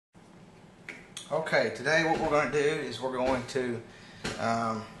Okay, today what we're going to do is we're going to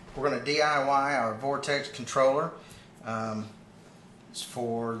DIY our Vortech controller. It's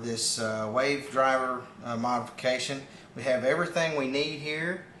for this wave driver modification. We have everything we need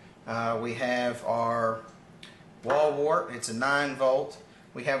here. We have our wall wart. It's a 9-volt.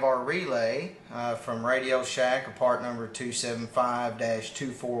 We have our relay from Radio Shack, a part number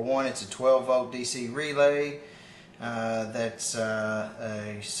 275-241. It's a 12-volt DC relay. That's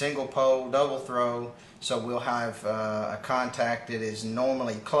a single pole double throw, so we'll have a contact that is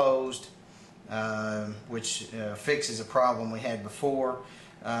normally closed, which fixes a problem we had before.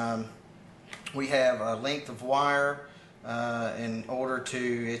 We have a length of wire in order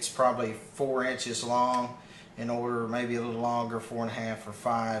to, it's probably 4 inches long, in order maybe a little longer, 4.5 or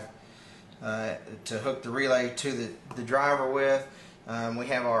 5, to hook the relay to the driver with. We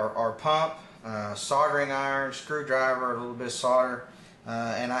have our pump, soldering iron, screwdriver, a little bit of solder,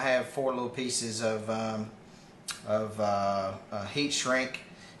 and I have 4 little pieces of heat shrink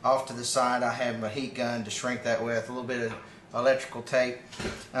off to the side. I have my heat gun to shrink that with, a little bit of electrical tape.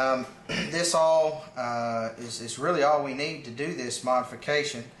 This all is really all we need to do this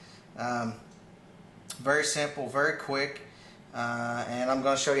modification. Very simple, very quick, and I'm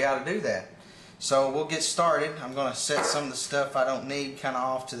going to show you how to do that. So we'll get started. I'm going to set some of the stuff I don't need kind of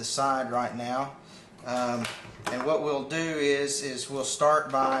off to the side right now. And what we'll do is we'll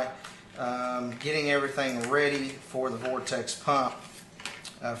start by getting everything ready for the Vortech pump,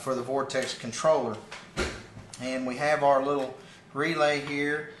 for the Vortech controller. And we have our little relay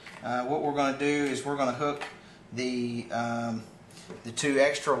here. What we're going to do is we're going to hook the 2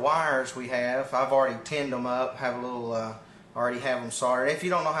 extra wires we have. I've already tinned them up, have a little already have them soldered. If you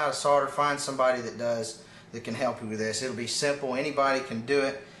don't know how to solder, find somebody that does, that can help you with this. It'll be simple, anybody can do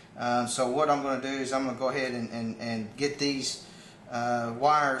it. So what I'm going to do is I'm going to go ahead and get these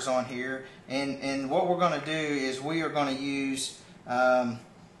wires on here, and what we're going to do is we are going to use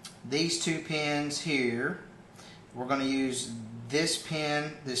these 2 pins here. We're going to use this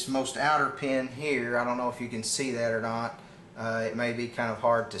pin, this most outer pin here. I don't know if you can see that or not. It may be kind of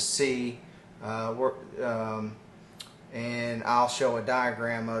hard to see, and I'll show a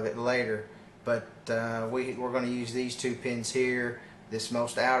diagram of it later, but we're going to use these 2 pins here, this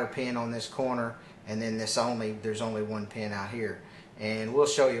most outer pin on this corner, and then there's only 1 pin out here, and we'll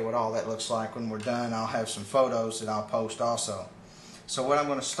show you what all that looks like when we're done. I'll have some photos that I'll post also. So what I'm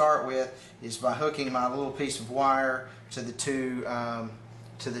going to start with is by hooking my little piece of wire to the two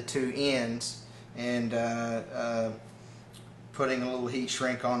ends, and putting a little heat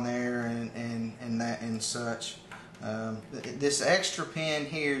shrink on there and that and such. This extra pin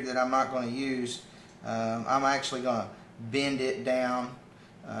here that I'm not going to use, I'm actually going to bend it down,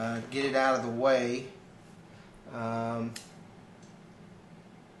 get it out of the way,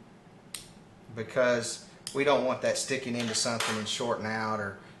 because we don't want that sticking into something and shorting out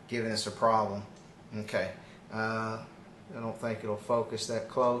or giving us a problem. Okay, I don't think it'll focus that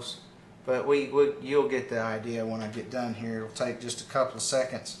close, but you'll get the idea when I get done here. It'll take just a couple of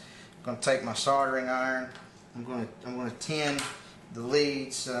seconds. I'm going to take my soldering iron. I'm going to tin the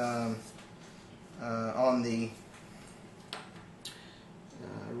leads on the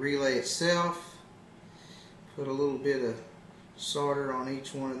relay itself. Put a little bit of solder on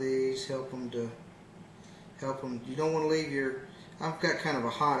each one of these. Help them. You don't want to leave your. I've got kind of a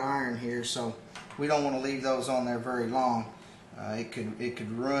hot iron here, so we don't want to leave those on there very long. It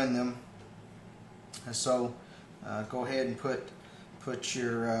could ruin them. And so go ahead and put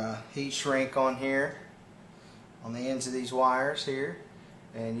your heat shrink on here, on the ends of these wires here,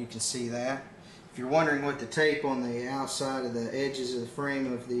 and you can see that. If you're wondering what the tape on the outside of the edges of the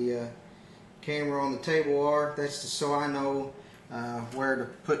frame of the camera on the table are, that's just so I know where to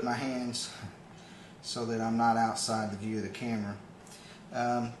put my hands so that I'm not outside the view of the camera.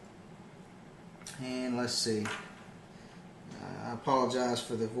 And let's see, I apologize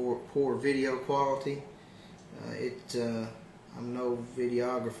for the poor video quality. I'm no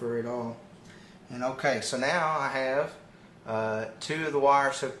videographer at all. And okay, so now I have 2 of the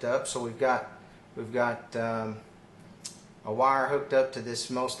wires hooked up. So we've got a wire hooked up to this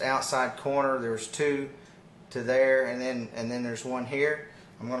most outside corner. There's 2 to there, and then there's 1 here.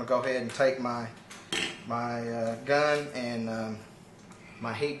 I'm going to go ahead and take my gun and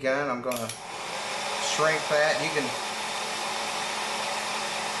my heat gun. I'm going to shrink that.